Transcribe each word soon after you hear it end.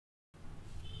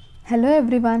Hello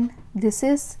everyone, this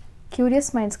is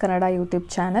Curious Minds Kannada YouTube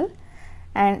channel,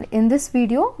 and in this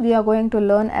video we are going to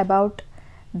learn about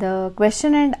the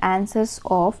question and answers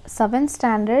of 7th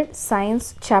standard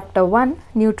science chapter 1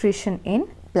 nutrition in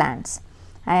plants.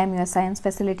 I am your science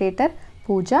facilitator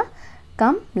Pooja.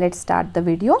 Come, let's start the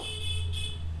video.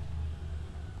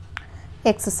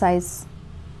 Exercise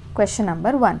question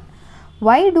number 1.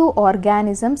 Why do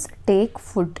organisms take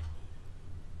food?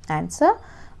 Answer: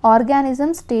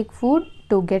 organisms take food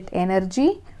to get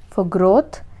energy for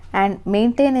growth and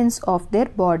maintenance of their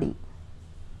body.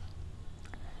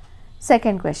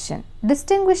 Second question.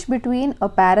 Distinguish between a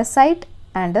parasite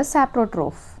and a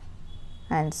saprotroph.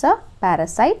 Answer: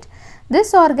 parasite.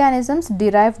 These organisms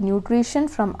derive nutrition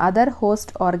from other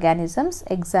host organisms.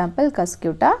 Example: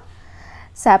 Cuscuta.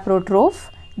 Saprotroph.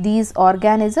 These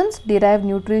organisms derive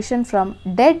nutrition from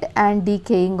dead and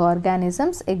decaying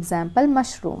organisms. Example: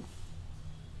 mushroom.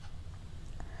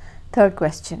 Third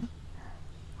question.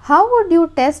 How would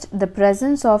you test the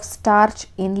presence of starch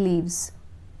in leaves?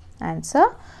 Answer: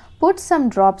 put some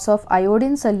drops of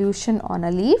iodine solution on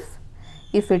a leaf.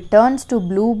 If it turns to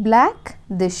blue-black,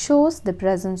 this shows the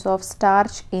presence of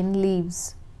starch in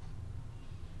leaves.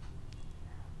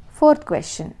 Fourth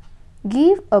question.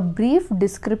 Give a brief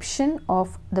description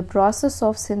of the process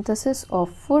of synthesis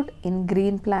of food in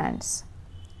green plants.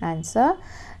 Answer: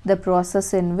 the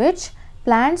process in which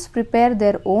plants prepare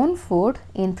their own food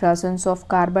in presence of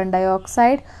carbon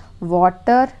dioxide,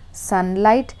 water,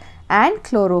 sunlight and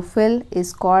chlorophyll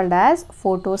is called as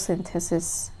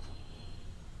photosynthesis.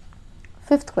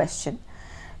 Fifth question.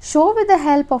 Show with the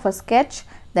help of a sketch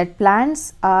that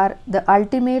plants are the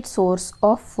ultimate source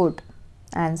of food.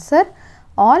 Answer: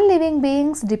 all living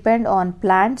beings depend on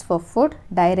plants for food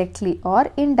directly or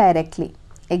indirectly.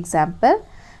 Example: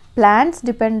 plants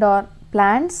depend on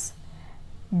plants,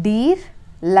 deer,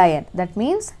 lion. That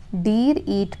means deer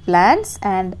eat plants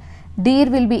and deer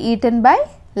will be eaten by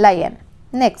lion.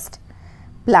 Next,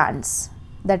 plants,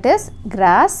 that is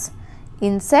grass,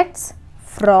 insects,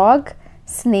 frog,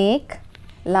 snake.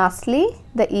 Lastly,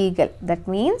 the eagle. That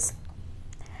means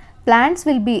plants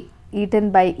will be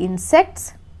eaten by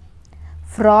insects,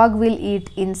 frog will eat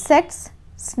insects,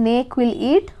 snake will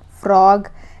eat frog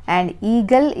and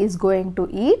eagle is going to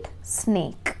eat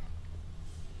snake.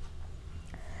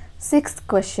 Sixth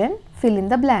question. Fill in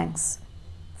the blanks.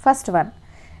 First one.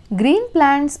 Green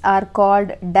plants are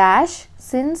called dash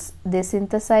since they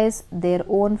synthesize their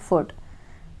own food.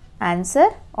 Answer: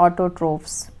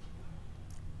 autotrophs.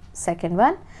 Second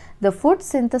one. The food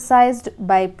synthesized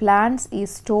by plants is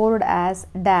stored as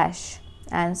dash.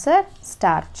 Answer: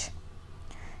 starch.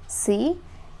 C.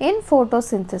 In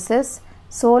photosynthesis,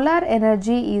 solar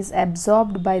energy is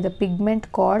absorbed by the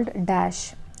pigment called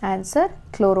dash. Answer: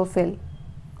 chlorophyll.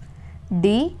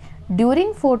 D. During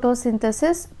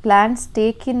photosynthesis, plants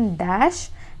take in dash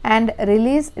and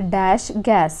release dash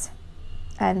gas.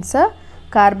 Answer: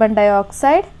 carbon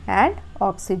dioxide and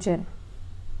oxygen.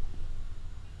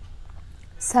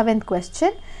 Seventh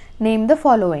question. Name the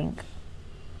following.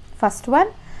 First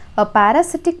one. A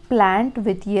parasitic plant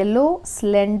with yellow,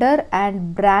 slender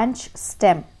and branch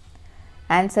stem.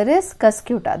 Answer is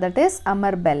Cuscuta, that is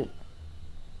amarbel.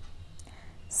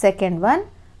 Second one.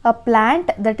 A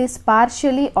plant that is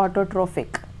partially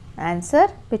autotrophic. Answer: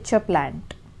 pitcher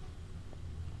plant.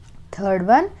 Third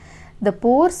one. The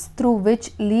pores through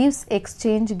which leaves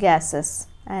exchange gases.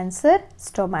 Answer: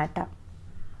 stomata.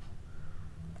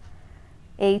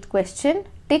 Eighth question.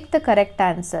 Tick the correct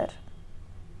answer.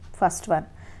 First one.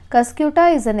 Cuscuta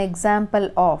is an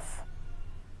example of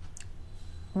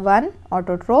 1.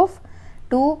 Autotroph,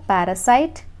 2.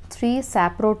 Parasite, 3.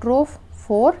 Saprotroph,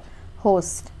 4.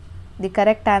 Host. The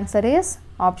correct answer is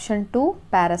option 2.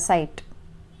 Parasite.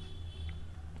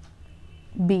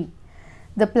 B.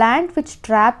 The plant which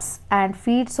traps and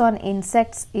feeds on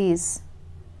insects is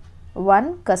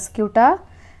 1. Cuscuta,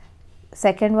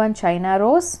 second one China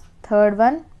rose, third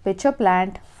one pitcher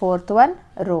plant, fourth one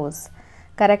rose.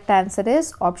 Correct answer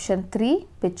is option 3.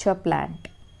 Pitcher plant.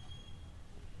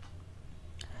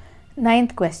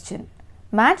 Ninth question.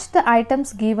 Match the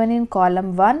items given in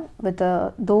column 1 with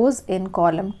those in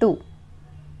column 2.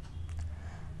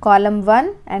 Column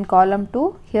 1 and column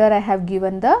 2, here I have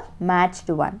given the matched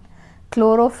one.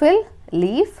 Chlorophyll,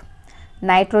 leaf,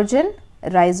 nitrogen,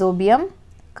 rhizobium,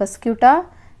 Cuscuta,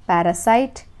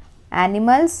 parasite,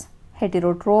 animals,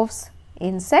 heterotrophs,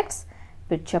 insects,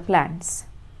 pitcher plants.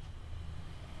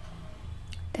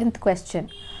 10th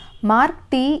question. Mark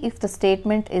T if the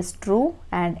statement is true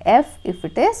and F if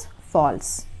it is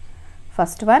false.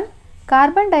 First one.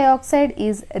 Carbon dioxide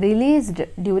is released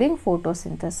during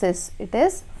photosynthesis. It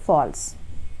is false.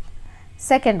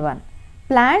 Second one,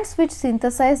 plants which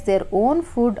synthesize their own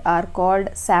food are called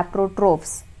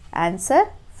saprotrophs. Answer,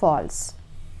 false.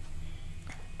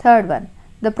 Third one,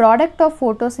 the product of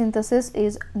photosynthesis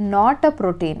is not a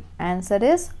protein. Answer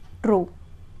is true.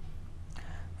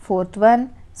 Fourth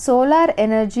one, solar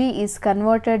energy is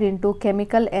converted into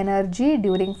chemical energy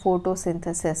during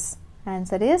photosynthesis.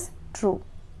 Answer is true.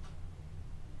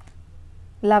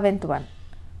 11th one,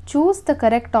 choose the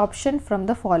correct option from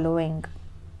the following.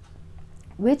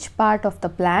 Which part of the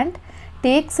plant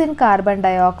takes in carbon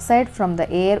dioxide from the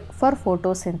air for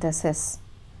photosynthesis?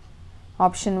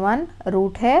 Option 1,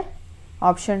 root hair.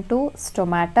 Option 2,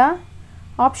 stomata.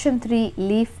 Option 3,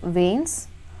 leaf veins.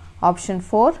 Option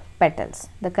 4, petals.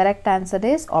 The correct answer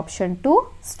is option 2,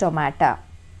 stomata.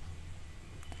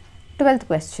 12th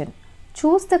question.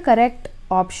 Choose the correct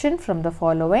option from the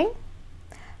following.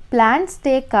 Plants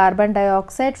take carbon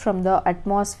dioxide from the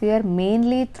atmosphere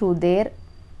mainly through their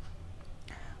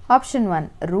option 1,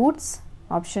 roots.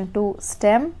 Option 2,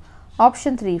 stem.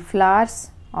 Option 3,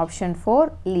 flowers. Option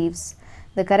 4, leaves.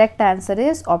 The correct answer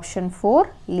is option 4,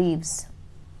 leaves.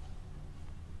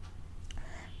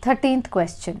 13th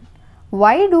question.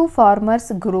 Why do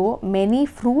farmers grow many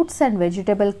fruits and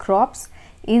vegetable crops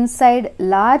inside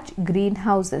large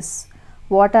greenhouses?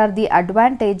 What are the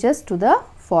advantages to the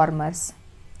farmers?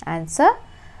 Answer.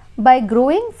 By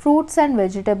growing fruits and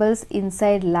vegetables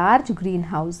inside large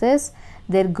greenhouses,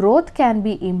 their growth can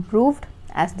be improved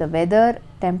as the weather,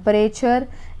 temperature,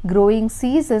 growing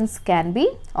seasons can be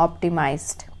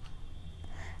optimized.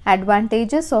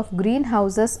 Advantages of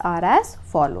greenhouses are as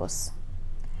follows.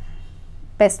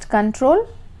 Pest control,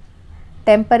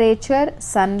 temperature,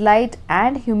 sunlight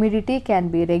and humidity can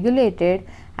be regulated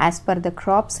as per the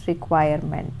crop's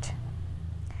requirement.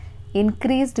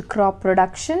 Increased crop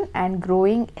production and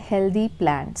growing healthy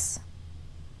plants.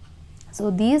 So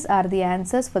these are the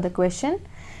answers for the question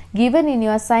given in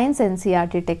your Science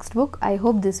NCERT textbook. I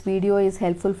hope this video is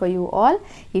helpful for you all.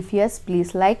 If yes,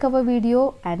 please like our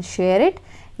video and share it.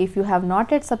 If you have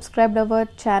not yet subscribed our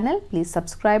channel, please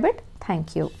subscribe it.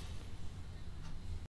 Thank you.